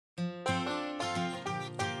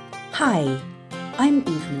Hi, I'm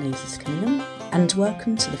Eve Menezes-Cunningham, and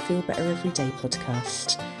welcome to the Feel Better Everyday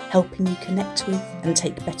podcast, helping you connect with and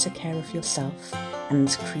take better care of yourself and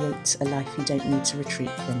create a life you don't need to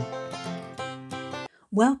retreat from.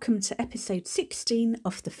 Welcome to episode 16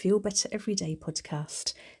 of the Feel Better Everyday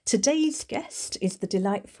podcast. Today's guest is the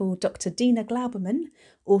delightful Dr. Dina Glouberman,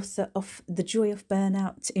 author of The Joy of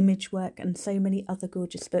Burnout, ImageWork, and so many other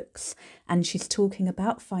gorgeous books. And she's talking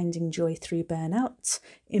about finding joy through burnout,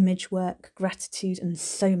 image work, gratitude, and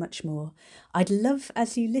so much more. I'd love,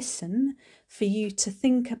 as you listen, for you to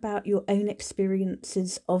think about your own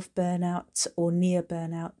experiences of burnout or near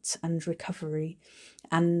burnout and recovery.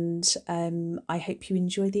 And I hope you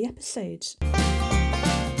enjoy the episode.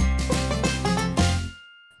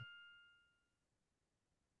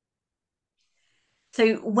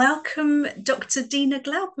 So welcome, Dr. Dina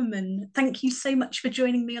Glouberman. Thank you so much for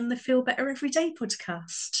joining me on the Feel Better Everyday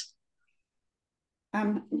podcast.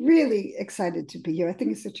 I'm really excited to be here. I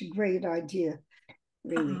think it's such a great idea,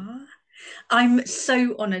 really. I'm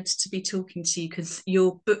so honoured to be talking to you because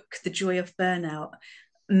your book, The Joy of Burnout,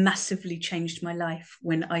 massively changed my life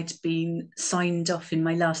when I'd been signed off in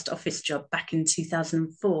my last office job back in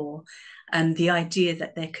 2004. And the idea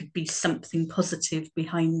that there could be something positive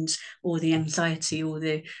behind all the anxiety, all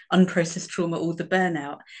the unprocessed trauma, all the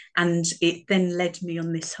burnout. And it then led me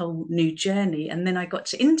on this whole new journey. And then I got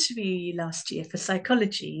to interview you last year for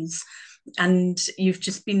PSYCHOLOGIES. And you've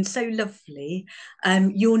just been so lovely.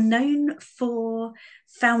 You're known for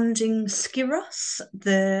founding Skyros,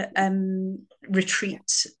 the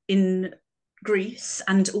retreat in Greece,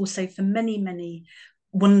 and also for many, many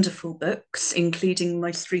wonderful books, including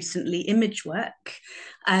most recently ImageWork.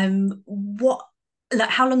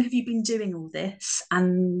 How long have you been doing all this,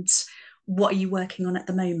 and what are you working on at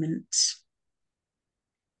the moment?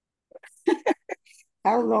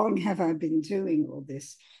 How long have I been doing all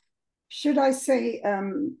this? Should I say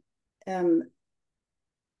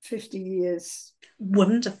 50 years?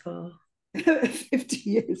 Wonderful. 50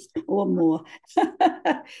 years or more.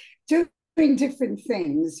 Doing different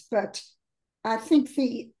things, but I think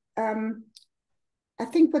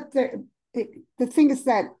what the things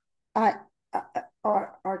that are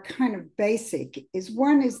kind of basic is,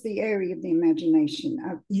 one is the area of the imagination.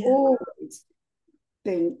 I've always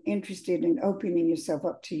been interested in opening yourself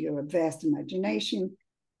up to your vast imagination,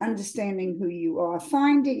 understanding who you are,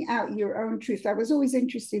 finding out your own truth. I was always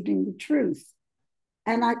interested in the truth.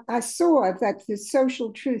 And I saw that the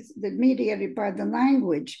social truth that mediated by the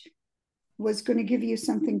language was going to give you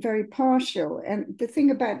something very partial. And the thing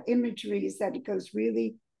about imagery is that it goes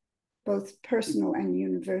really both personal and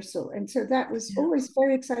universal. And so that was always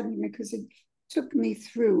very exciting because it took me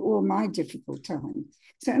through all my difficult times.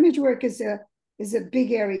 So image work is a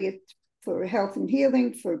big area for health and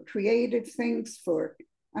healing, for creative things, for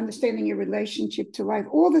understanding your relationship to life,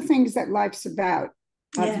 all the things that life's about.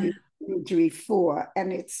 I've used imagery for,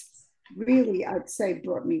 and it's really, I'd say,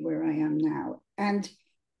 brought me where I am now. And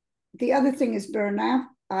the other thing is burnout.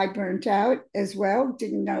 I burnt out as well.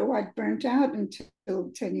 Didn't know I'd burnt out until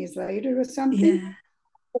 10 years later or something. Yeah.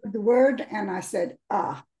 The word, and I said,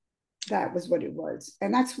 that was what it was.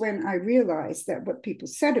 And that's when I realized that what people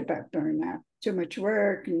said about burnout, too much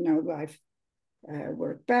work, no life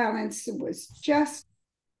work balance, was just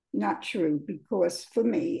not true. Because for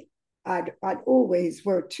me, I'd always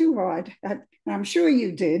worked too hard, and I'm sure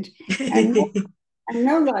you did, and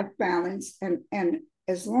no life balance. And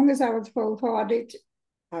as long as I was wholehearted,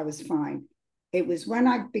 I was fine. It was when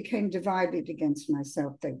I became divided against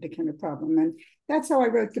myself that became a problem. And that's how I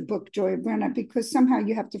wrote the book, Joy of Burnout, because somehow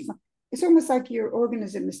you have to find, it's almost like your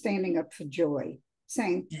organism is standing up for joy,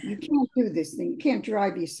 saying, you can't do this thing. You can't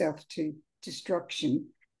drive yourself to destruction.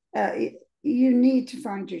 You need to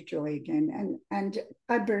find your joy again. And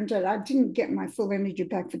I burned out. I didn't get my full energy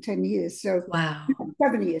back for 10 years. So wow.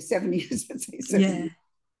 7 years, let's say 7 years.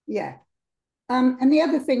 Yeah. And the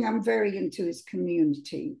other thing I'm very into is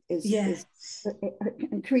community, is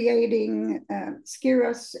creating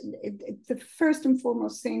Skyros. The first and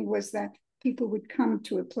foremost thing was that people would come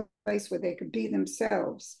to a place where they could be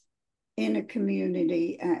themselves in a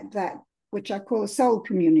community, which I call a soul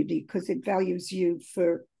community, because it values you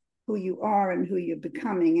for who you are and who you're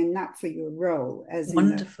becoming, and not for your role as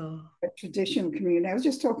wonderful in a traditional community. I was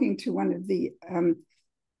just talking to one of the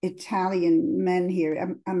Italian men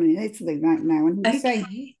here. I'm in Italy right now, and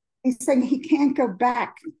he's saying he can't go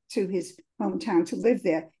back to his hometown to live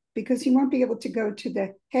there because he won't be able to go to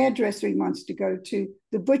the hairdresser he wants to go to,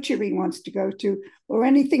 the butcher he wants to go to, or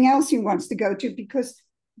anything else he wants to go to, because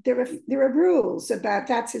there are rules about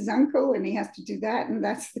that's his uncle and he has to do that, and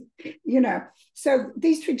that's so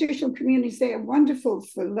these traditional communities, they are wonderful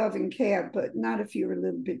for love and care, but not if you're a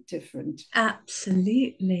little bit different.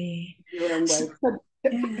 Absolutely. Your own way.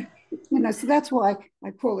 Yeah. So that's why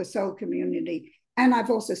I call a soul community. And I've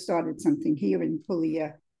also started something here in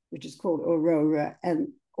Puglia, which is called Aurora, and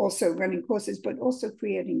also running courses, but also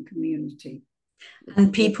creating community.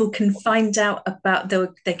 And people can find out about,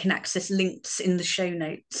 they can access links in the show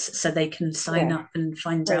notes so they can sign up and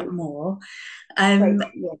find out more.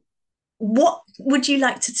 What would you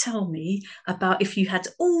like to tell me about, if you had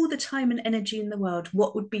all the time and energy in the world,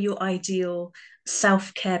 what would be your ideal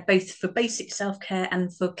self-care, both for basic self-care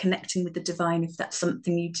and for connecting with the divine, if that's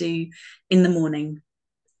something you do in the morning?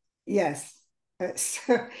 Yes.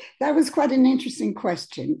 So that was quite an interesting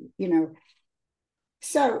question,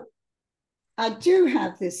 So I do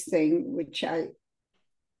have this thing, which I'll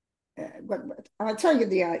tell you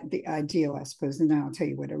the ideal, I suppose, and then I'll tell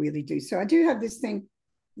you what I really do. So I do have this thing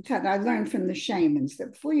that I learned from the shamans,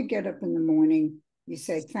 that before you get up in the morning, you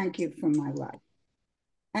say, thank you for my life.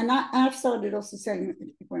 And I've started also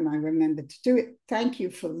saying, when I remember to do it, thank you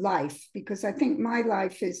for life, because I think my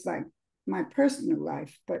life is like my personal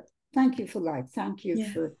life, but thank you for life. Thank you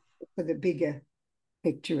for the bigger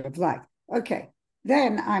picture of life. Okay.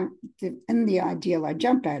 Then I'm in the ideal, I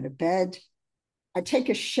jump out of bed, I take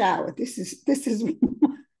a shower. This is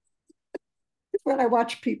what I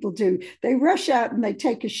watch people do. They rush out and they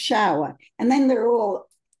take a shower, and then they're all,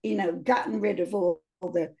 gotten rid of all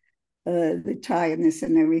the tiredness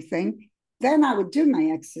and everything. Then I would do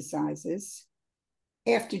my exercises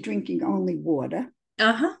after drinking only water.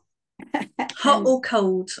 Hot or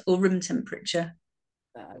cold or room temperature?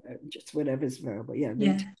 Just whatever's available. Yeah.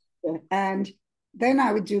 And then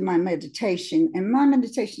I would do my meditation. And my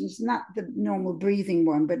meditation is not the normal breathing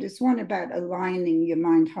one, but it's one about aligning your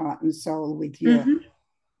mind, heart, and soul with your,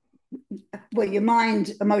 your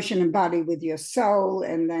mind, emotion, and body with your soul,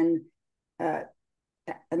 and then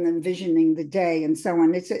visioning the day and so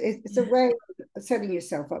on. It's a way of setting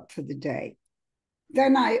yourself up for the day.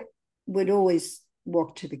 Then I would always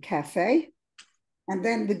walk to the cafe, and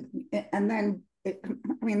then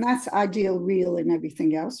that's ideal, real, and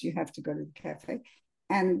everything else. You have to go to the cafe,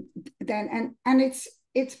 and then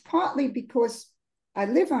it's partly because I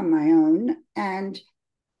live on my own, and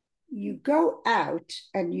you go out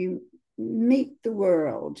and you meet the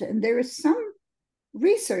world, and there is some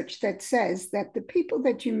research that says that the people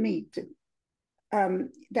that you meet,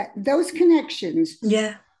 that those connections,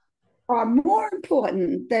 are more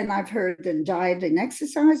important than I've heard than diet and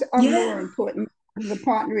exercise, are more important than the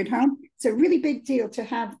partner at home. It's a really big deal to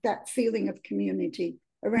have that feeling of community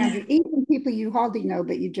around you, even people you hardly know,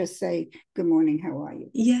 but you just say, good morning, how are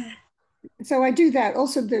you? So I do that.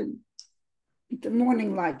 Also, the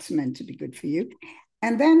morning light's meant to be good for you.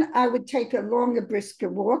 And then I would take a longer, brisker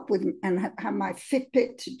walk and have my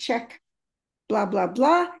Fitbit to check, blah, blah,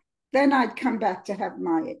 blah. Then I'd come back to have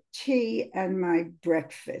my tea and my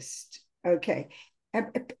breakfast. Okay. And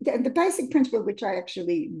the basic principle, which I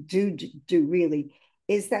actually do really,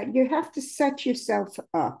 is that you have to set yourself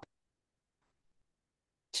up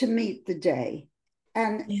to meet the day,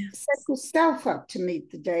 and set yourself up to meet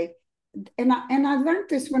the day. And I learned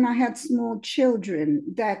this when I had small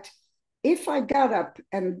children, that if I got up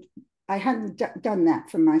and I hadn't done that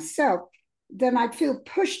for myself, then I'd feel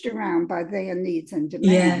pushed around by their needs and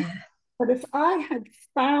demands. But if I had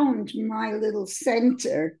found my little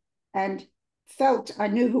center and felt I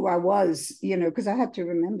knew who I was, because I had to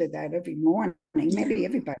remember that every morning, maybe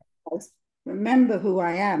everybody does, remember who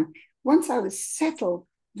I am. Once I was settled,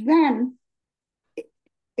 then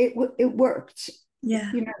it worked.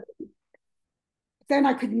 Then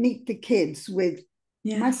I could meet the kids with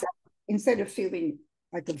myself, instead of feeling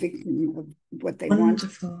like a victim of what they want.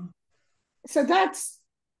 So that's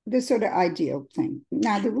the sort of ideal thing.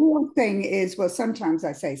 Now, the real thing is, well, sometimes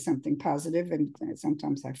I say something positive and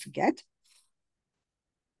sometimes I forget.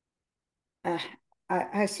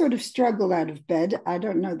 I sort of struggle out of bed. I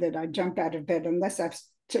don't know that I jump out of bed unless I've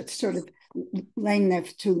sort of laying there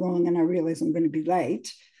for too long and I realize I'm going to be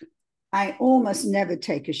late. I almost never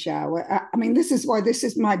take a shower. This is why this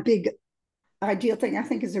is my big ideal thing. I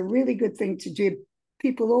think is a really good thing to do.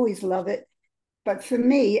 People always love it. But for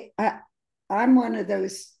me, I'm one of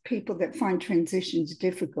those people that find transitions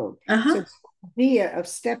difficult. So the idea of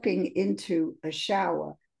stepping into a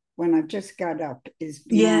shower when I've just got up is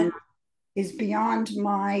beyond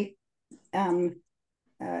my I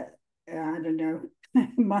don't know,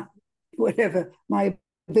 my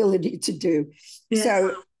ability to do. So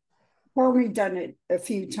I've only done it a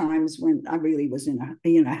few times when I really was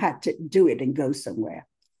had to do it and go somewhere.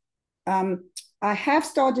 I have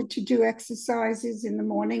started to do exercises in the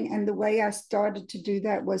morning, and the way I started to do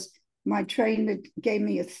that was my trainer gave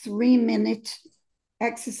me a 3-minute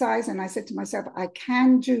exercise, and I said to myself, I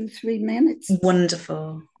can do 3 minutes.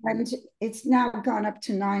 Wonderful. And it's now gone up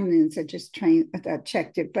to 9 minutes. I just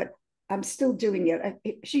checked it, but I'm still doing it.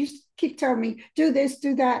 She used to keep telling me, do this,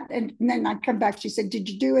 do that. And then I'd come back. She said, did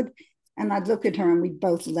you do it? And I'd look at her and we'd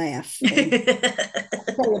both laugh. And say,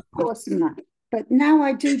 of course not. But now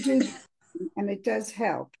I do, and it does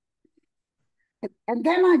help. And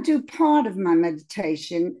then I do part of my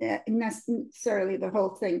meditation, not necessarily the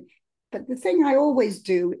whole thing. But the thing I always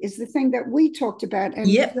do is the thing that we talked about, and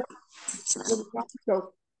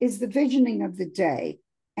is the visioning of the day.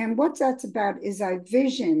 And what that's about is I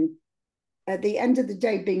vision at the end of the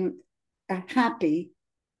day being happy.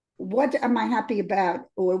 What am I happy about?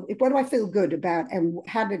 Or what do I feel good about? And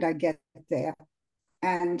how did I get there?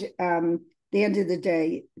 And the end of the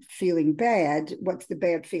day, feeling bad. What's the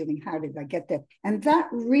bad feeling? How did I get there? And that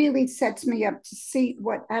really sets me up to see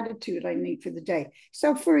what attitude I need for the day.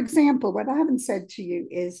 So, for example, what I haven't said to you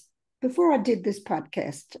is, before I did this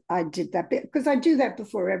podcast, I did that bit, because I do that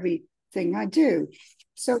before everything I do.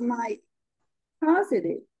 So my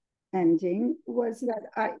positive ending was that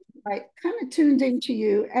I kind of tuned into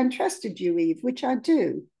you and trusted you, Eve, which I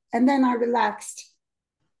do. And then I relaxed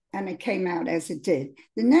and it came out as it did.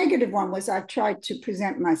 The negative one was I tried to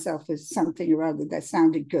present myself as something or other that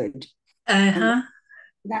sounded good. Uh-huh.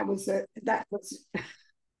 That was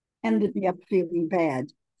ended me up feeling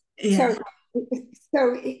bad. Yeah.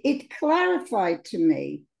 So it clarified to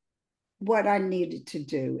me what I needed to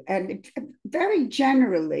do. And very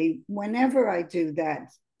generally, whenever I do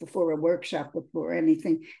that, before a workshop, before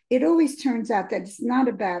anything, it always turns out that it's not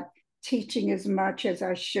about teaching as much as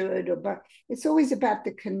I should, but it's always about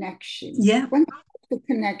the connection. Yeah. When the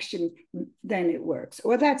connection, then it works.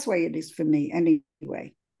 Well, that's the way it is for me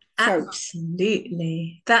anyway.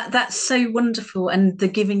 Absolutely. That's so wonderful. And the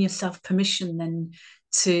giving yourself permission then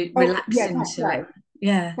to relax into it.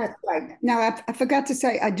 Yeah. That's right. Now, I forgot to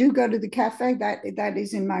say, I do go to the cafe. That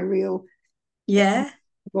is in my real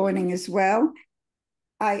morning as well.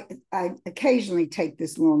 I occasionally take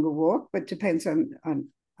this longer walk, but depends on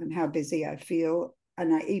how busy I feel.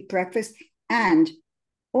 And I eat breakfast. And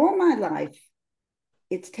all my life,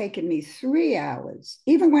 it's taken me 3 hours.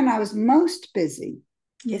 Even when I was most busy,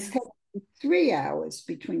 it's taken me 3 hours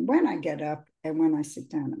between when I get up and when I sit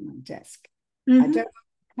down at my desk. I don't know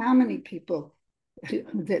how many people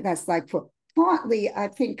that's like for. Partly, I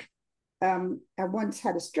think I once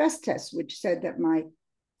had a stress test which said that my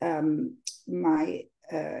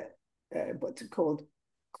what's it called?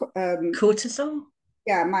 Cortisol?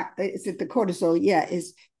 Yeah, is it the cortisol? Yeah,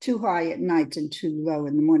 is too high at night and too low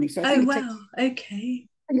in the morning. So I think okay.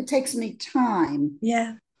 And it takes me time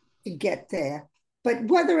to get there. But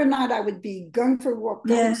whether or not I would be going for a walk,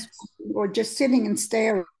 or just sitting and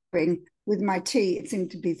staring with my tea, it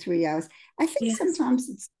seemed to be 3 hours. I think sometimes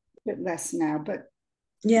it's a bit less now, but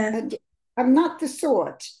I'm not the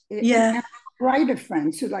sort. And writer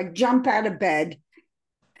friends who like jump out of bed,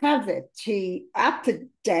 have their tea at the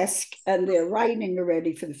desk, and they're writing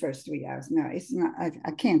already for the first 3 hours. No, it's not.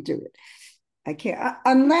 I can't do it. I can't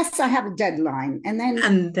unless I have a deadline, and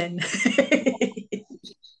then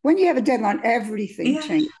when you have a deadline, everything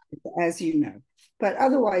changes, as you know. But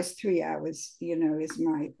otherwise, 3 hours, is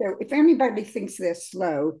my. So if anybody thinks they're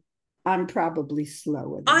slow, I'm probably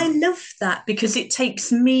slower. I love that because it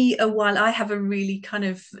takes me a while. I have a really kind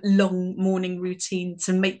of long morning routine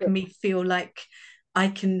to make me feel like I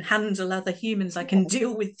can handle other humans. I can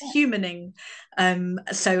deal with humaning.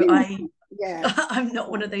 So I'm not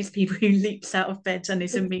one of those people who leaps out of bed and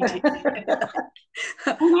is immediately. And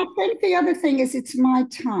I think the other thing is it's my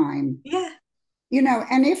time. Yeah.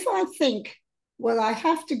 And if I think, well, I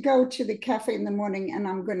have to go to the cafe in the morning and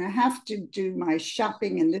I'm going to have to do my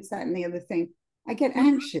shopping and this, that, and the other thing, I get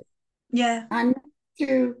anxious. Yeah. I need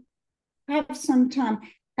to have some time.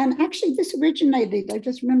 And actually, this originated, I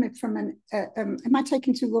just remembered from am I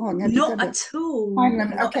taking too long? Not at all.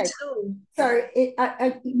 Okay. So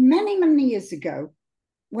many, many years ago,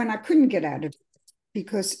 when I couldn't get out of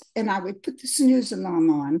it, and I would put the snooze alarm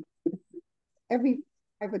on every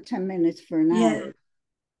 5 or 10 minutes for an hour.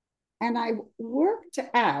 And I worked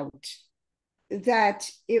out that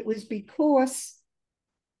it was because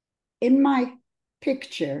in my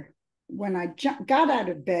picture, when I got out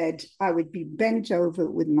of bed, I would be bent over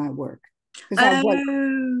with my work. Because I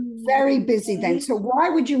was very busy then. So why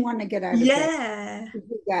would you want to get out of bed to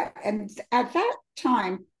do that? And at that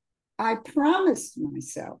time, I promised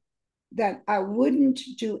myself that I wouldn't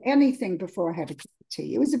do anything before I had a cup of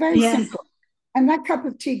tea. It was very simple. And that cup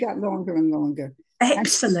of tea got longer and longer.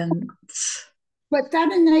 Excellent. But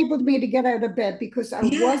that enabled me to get out of bed, because I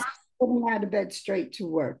wasn't getting out of bed straight to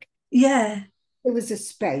work. Yeah. It was a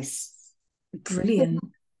space. Brilliant.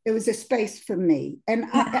 It was a space for me. And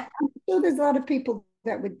I'm sure there's a lot of people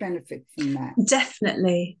that would benefit from that.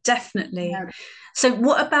 Definitely. So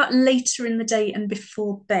what about later in the day and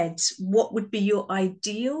before bed? What would be your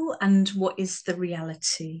ideal and what is the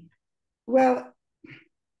reality? Well,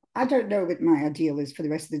 I don't know what my ideal is for the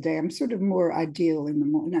rest of the day. I'm sort of more ideal in the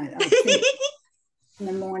morning. I think in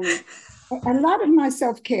the morning. A lot of my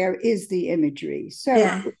self-care is the imagery.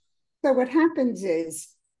 So what happens is,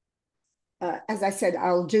 as I said,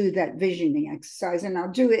 I'll do that visioning exercise, and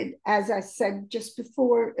I'll do it, as I said, just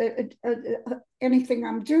before anything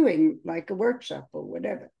I'm doing, like a workshop or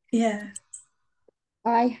whatever. Yeah.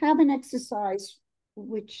 I have an exercise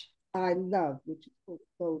which I love, which is called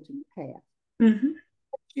Golden Path. Mm-hmm.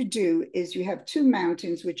 What you do is you have two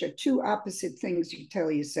mountains, which are two opposite things you tell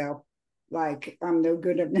yourself, like, I'm no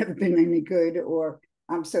good, I've never been any good, or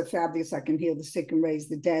I'm so fabulous, I can heal the sick and raise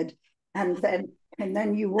the dead. And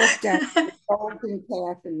then you walk down the golden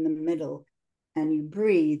path in the middle, and you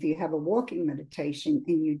breathe. You have a walking meditation,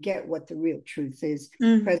 and you get what the real truth is.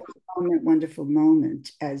 Present moment, wonderful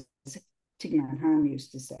moment, as Thich Nhat Hanh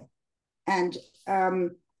used to say. And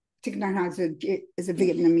Thich Nhat Hanh is a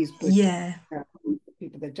Vietnamese Buddhist. Yeah.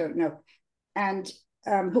 People that don't know, and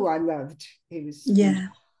who I loved. He was wonderful.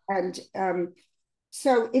 And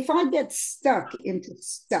so if I get stuck into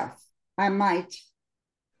stuff, I might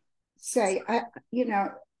say,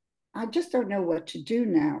 I just don't know what to do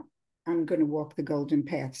now. I'm going to walk the golden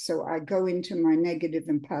path. So I go into my negative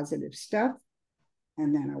and positive stuff,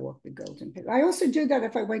 and then I walk the golden path. I also do that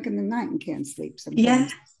if I wake in the night and can't sleep sometimes. Yeah.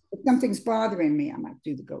 If something's bothering me, I might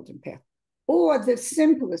do the golden path. Or the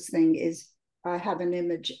simplest thing is, I have an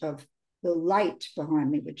image of the light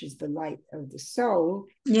behind me, which is the light of the soul,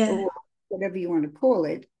 or whatever you want to call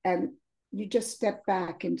it. And you just step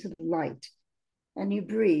back into the light and you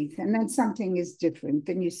breathe, and then something is different,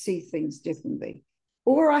 then you see things differently.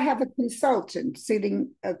 Or I have a consultant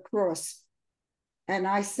sitting across, and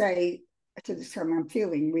I say to this time, I'm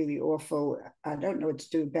feeling really awful. I don't know what to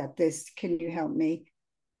do about this. Can you help me?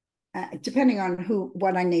 Depending on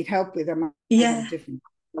what I need help with, I might have a different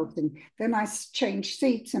consultant. Then I change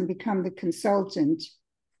seats and become the consultant,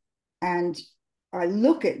 and I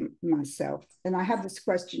look at myself and I have this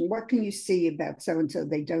question: what can you see about so-and-so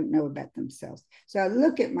they don't know about themselves? So I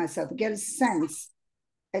look at myself and get a sense.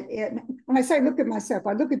 When I say look at myself,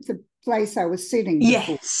 I look at the place I was sitting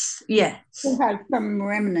before. Yes. It has some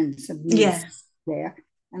remnants of me there,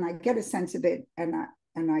 and I get a sense of it, and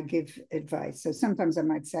I give advice. So sometimes I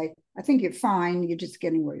might say, I think you're fine, you're just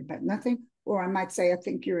getting worried about nothing. Or I might say, I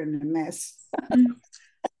think you're in a mess.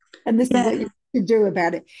 And this is what you to do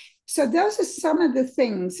about it. So those are some of the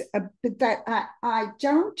things that I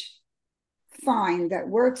don't find that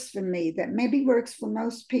works for me, that maybe works for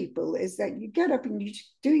most people, is that you get up and you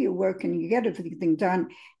do your work and you get everything done,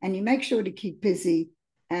 and you make sure to keep busy,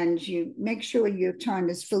 and you make sure your time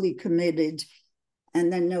is fully committed,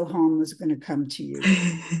 and then no harm is going to come to you.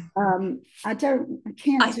 I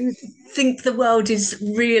can't do that. I think the world is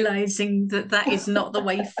realizing that is not the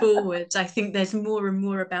way forward. I think there's more and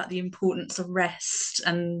more about the importance of rest,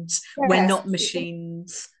 and we're not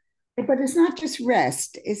machines. But it's not just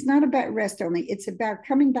rest. It's not about rest only. It's about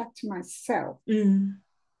coming back to myself,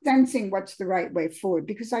 sensing what's the right way forward.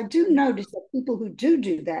 Because I do notice that people who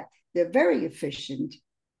do that, they're very efficient.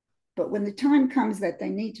 But when the time comes that they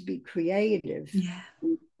need to be creative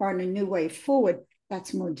and find a new way forward,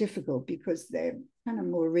 that's more difficult, because they're kind of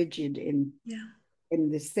more rigid in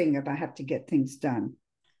this thing of I have to get things done.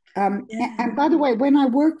 And by the way, when I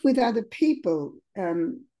work with other people,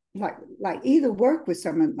 like either work with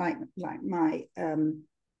someone like my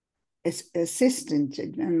assistant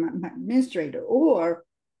and my administrator, or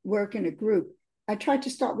work in a group, I try to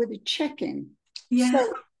start with a check-in.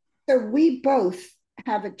 So we both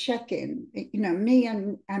have a check-in, me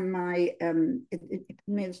and my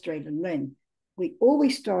administrator, Lynn. We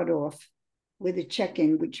always start off with a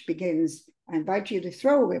check-in, which begins, I invite you to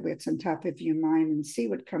throw away what's on top of your mind and see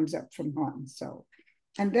what comes up from heart and soul.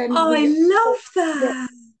 And then I love that.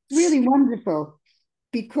 Really wonderful,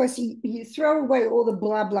 because you throw away all the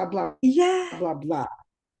blah, blah, blah, blah, blah.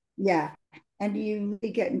 Yeah. And you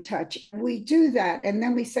really get in touch. We do that, and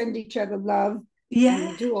then we send each other love, and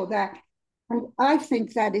we do all that. And I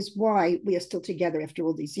think that is why we are still together after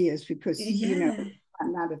all these years, because,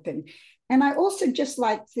 I'm not a thing. And I also, just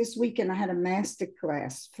like this weekend, I had a master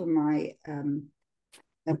class for my, for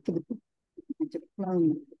the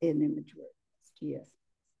diploma in ImageWork last year.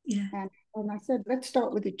 And And I said, let's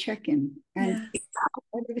start with a check-in. And Yeah.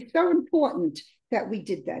 it was so important that we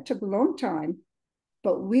did that. It took a long time,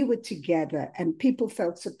 but we were together and people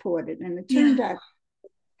felt supported. And it turned out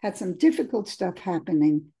had some difficult stuff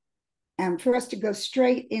happening. And for us to go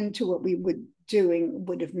straight into what we were doing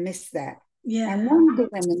would have missed that. Yeah. And one of the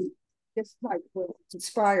women just like was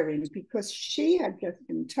inspiring because she had just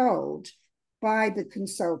been told by the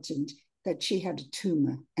consultant that she had a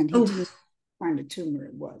tumor and he didn't find a tumor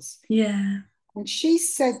it was. Yeah. And she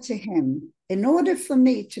said to him, in order for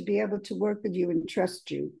me to be able to work with you and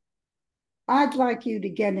trust you, I'd like you to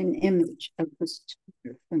get an image of this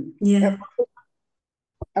tumor.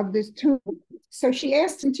 Of this tumor. So she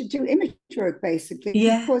asked him to do image work basically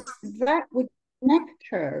because that would connect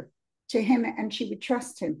her to him and she would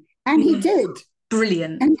trust him. And he did.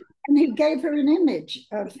 Brilliant. And he gave her an image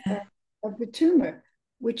of the tumor,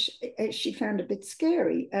 which she found a bit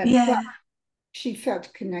scary. But she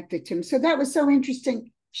felt connected to him. So that was so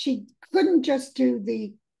interesting. She couldn't just do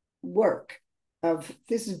the work of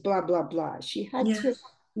this is blah, blah, blah. She had to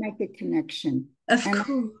make a connection. Of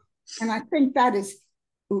course. And I think that is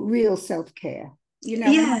real self-care. You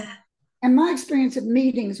know, and my experience of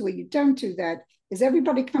meetings where you don't do that is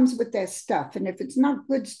everybody comes with their stuff. And if it's not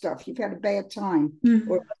good stuff, you've had a bad time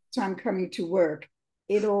or a bad time coming to work,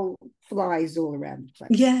 it all flies all around the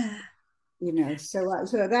place. Yeah. You know, so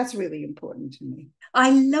that's really important to me. I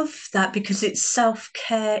love that because it's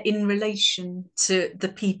self-care in relation to the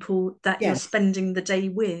people that you're spending the day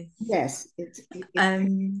with. Yes.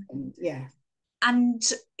 Yeah. And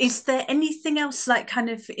is there anything else, like kind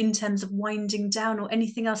of in terms of winding down, or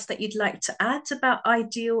anything else that you'd like to add about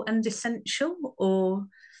ideal and essential? Or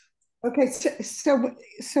okay, so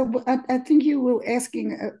I think you were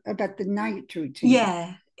asking about the night routine.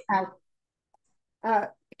 Yeah.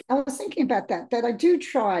 I was thinking about that I do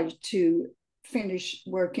try to finish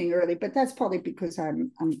working early, but that's probably because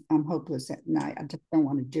I'm hopeless at night. I just don't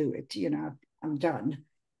want to do it. You know, I'm done.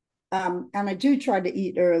 And I do try to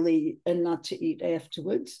eat early and not to eat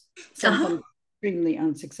afterwards, sometimes extremely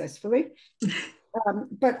unsuccessfully.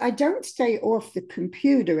 But I don't stay off the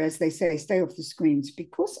computer, as they say, stay off the screens,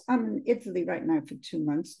 because I'm in Italy right now for 2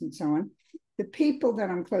 months and so on. The people that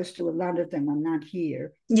I'm close to, a lot of them are not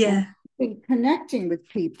here. Yeah. And connecting with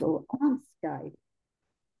people on Skype,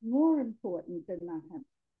 more important than not having.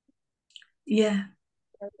 Yeah.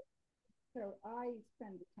 So I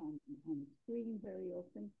spend the time on the screen very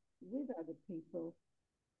often with other people,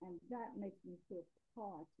 and that makes me feel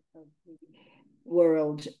part of the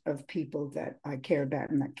world of people that I care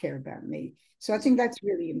about and that care about me. So I think that's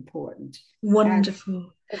really important.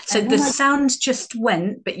 Wonderful. So the sound just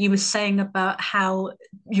went, but you were saying about how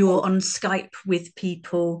you're on Skype with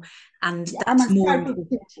people, and that's more important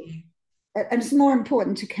to you. And it's more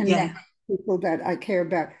important to connect with people that I care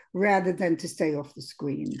about rather than to stay off the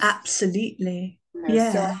screens. Absolutely. You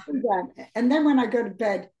know, so I do that. And then when I go to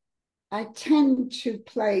bed, I tend to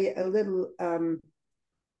play a little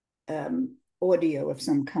audio of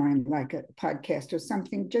some kind, like a podcast or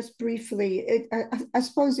something, just briefly. I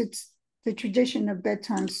suppose it's the tradition of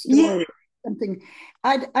bedtime story. Something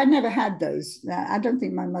I never had those. I don't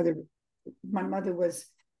think my mother was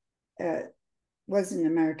an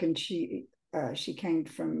American. She came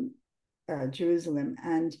from Jerusalem,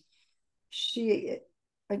 and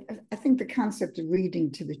I think the concept of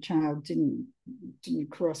reading to the child didn't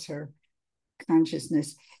cross her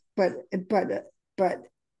consciousness, but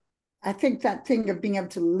I think that thing of being able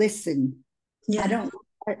to listen, I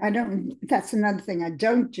don't, that's another thing I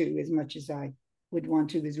don't do as much as I would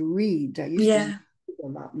want to, is read. I used to read a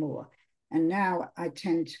lot more, and now I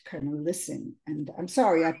tend to kind of listen. And I'm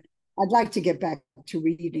sorry, I'd like to get back to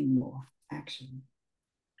reading more, actually.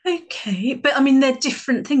 Okay, but I mean, they're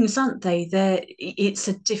different things, aren't they? It's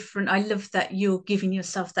a different. I love that you're giving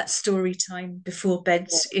yourself that story time before bed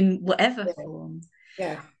in whatever form.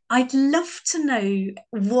 Yeah. I'd love to know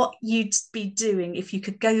what you'd be doing if you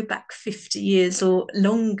could go back 50 years or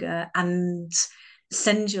longer and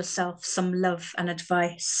send yourself some love and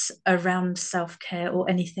advice around self-care or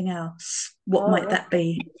anything else. What might that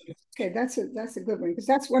be? Okay, that's a good one, because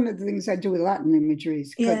that's one of the things I do a lot in imagery,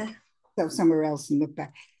 is go somewhere else and look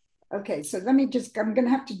back. Okay, so let me I'm going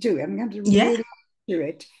to have to do it. I'm going to really do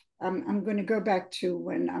it. I'm going to go back to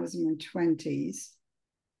when I was in my 20s.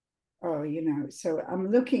 Oh, you know, so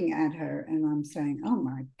I'm looking at her and I'm saying, oh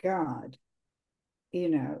my God, you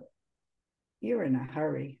know, you're in a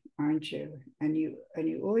hurry, aren't you? And you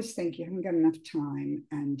always think you haven't got enough time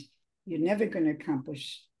and you're never going to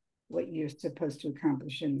accomplish what you're supposed to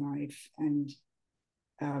accomplish in life. And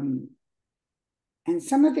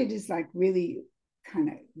some of it is like really kind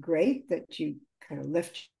of great that you kind of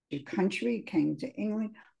lift your country, came to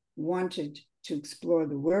England, wanted to explore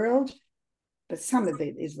the world, but some of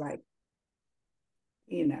it is like,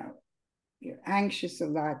 you know, you're anxious a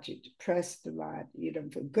lot, you're depressed a lot, you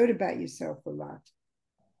don't feel good about yourself a lot.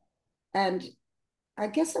 And I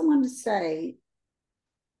guess I want to say,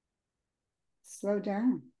 slow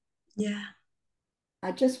down. Yeah.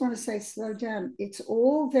 I just want to say, slow down. It's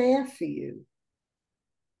all there for you.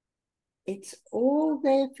 It's all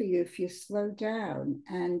there for you if you slow down.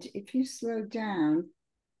 And if you slow down,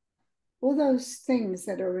 all those things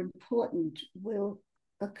that are important will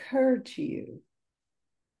occur to you.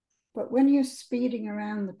 But when you're speeding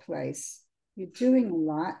around the place, you're doing a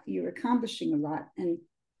lot, you're accomplishing a lot, and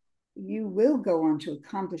you will go on to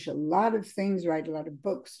accomplish a lot of things, write a lot of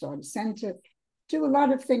books, start a center, do a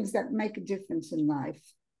lot of things that make a difference in life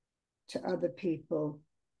to other people.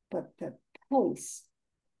 But the pace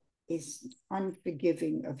is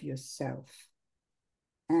unforgiving of yourself.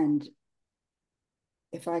 And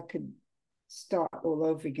if I could start all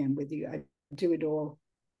over again with you, I'd do it all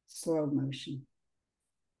slow motion.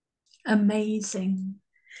 Amazing.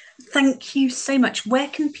 Thank you so much. Where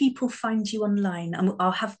can people find you online?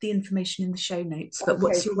 I'll have the information in the show notes, but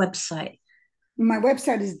what's your website? My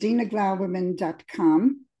website is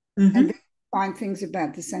dinaglouberman.com. Mm-hmm. And then find things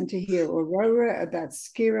about the center here, Aurora, about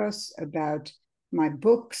Skyros, about my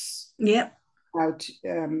books. Yep. About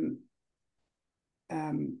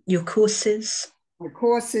your courses. My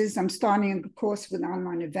courses. I'm starting a course with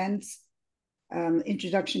online events,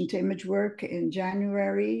 Introduction to ImageWork in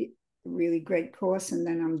January. Really great course. And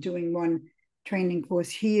then I'm doing one training course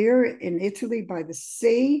here in Italy by the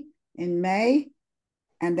sea in May,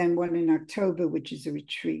 and then one in October, which is a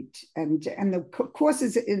retreat. And the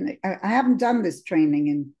courses I haven't done this training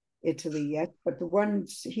in Italy yet, but the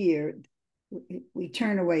ones here, we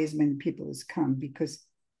turn away as many people as come, because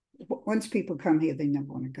once people come here, they never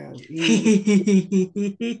want to go.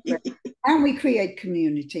 And we create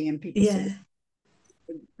community, and people say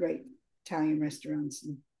great Italian restaurants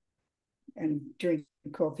and drink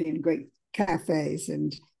coffee in great cafes,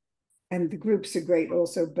 and the groups are great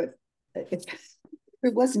also. But if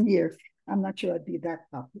it wasn't here, I'm not sure I'd be that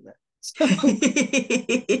popular. So,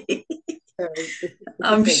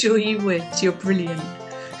 I'm sure you would. You're brilliant.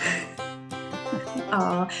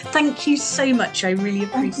 Thank you so much. I really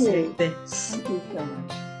appreciate this. Thank you so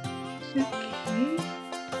much. Okay.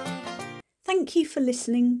 Thank you for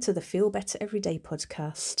listening to the Feel Better Everyday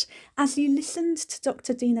podcast. As you listened to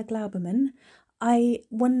Dr. Dina Glouberman, I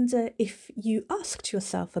wonder if you asked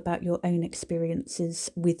yourself about your own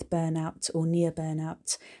experiences with burnout or near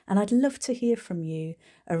burnout. And I'd love to hear from you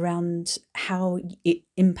around how it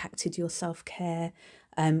impacted your self-care,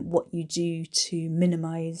 what you do to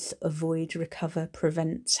minimise, avoid, recover,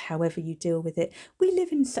 prevent, however you deal with it. We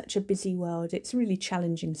live in such a busy world. It's really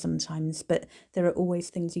challenging sometimes, but there are always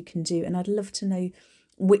things you can do. And I'd love to know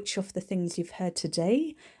which of the things you've heard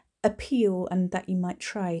today appeal and that you might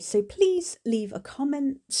try. So please leave a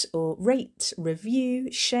comment or rate,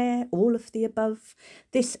 review, share, all of the above.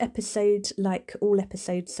 This episode, like all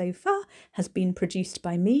episodes so far, has been produced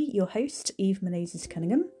by me, your host, Eve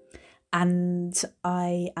Menezes-Cunningham. And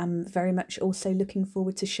I am very much also looking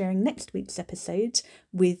forward to sharing next week's episode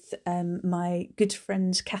with my good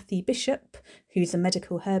friend Kathy Bishop, who's a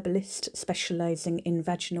medical herbalist specialising in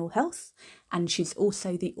vaginal health. And she's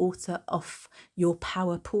also the author of Your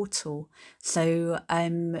Power Portal. So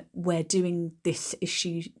we're doing this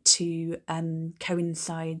issue to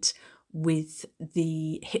coincide with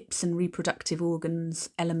the hips and reproductive organs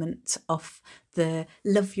element of the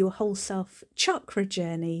Love Your Whole Self chakra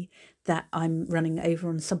journey that I'm running over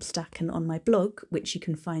on Substack and on my blog, which you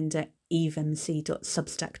can find at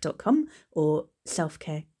evemc.substack.com or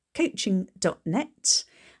selfcarecoaching.net.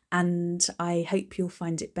 And I hope you'll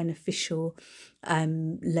find it beneficial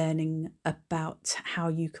learning about how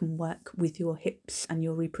you can work with your hips and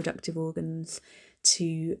your reproductive organs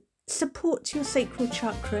to support your sacral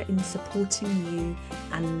chakra in supporting you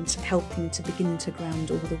and helping to begin to ground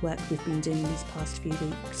all the work we've been doing these past few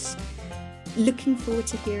weeks. Looking forward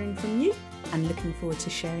to hearing from you and looking forward to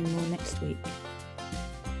sharing more next week.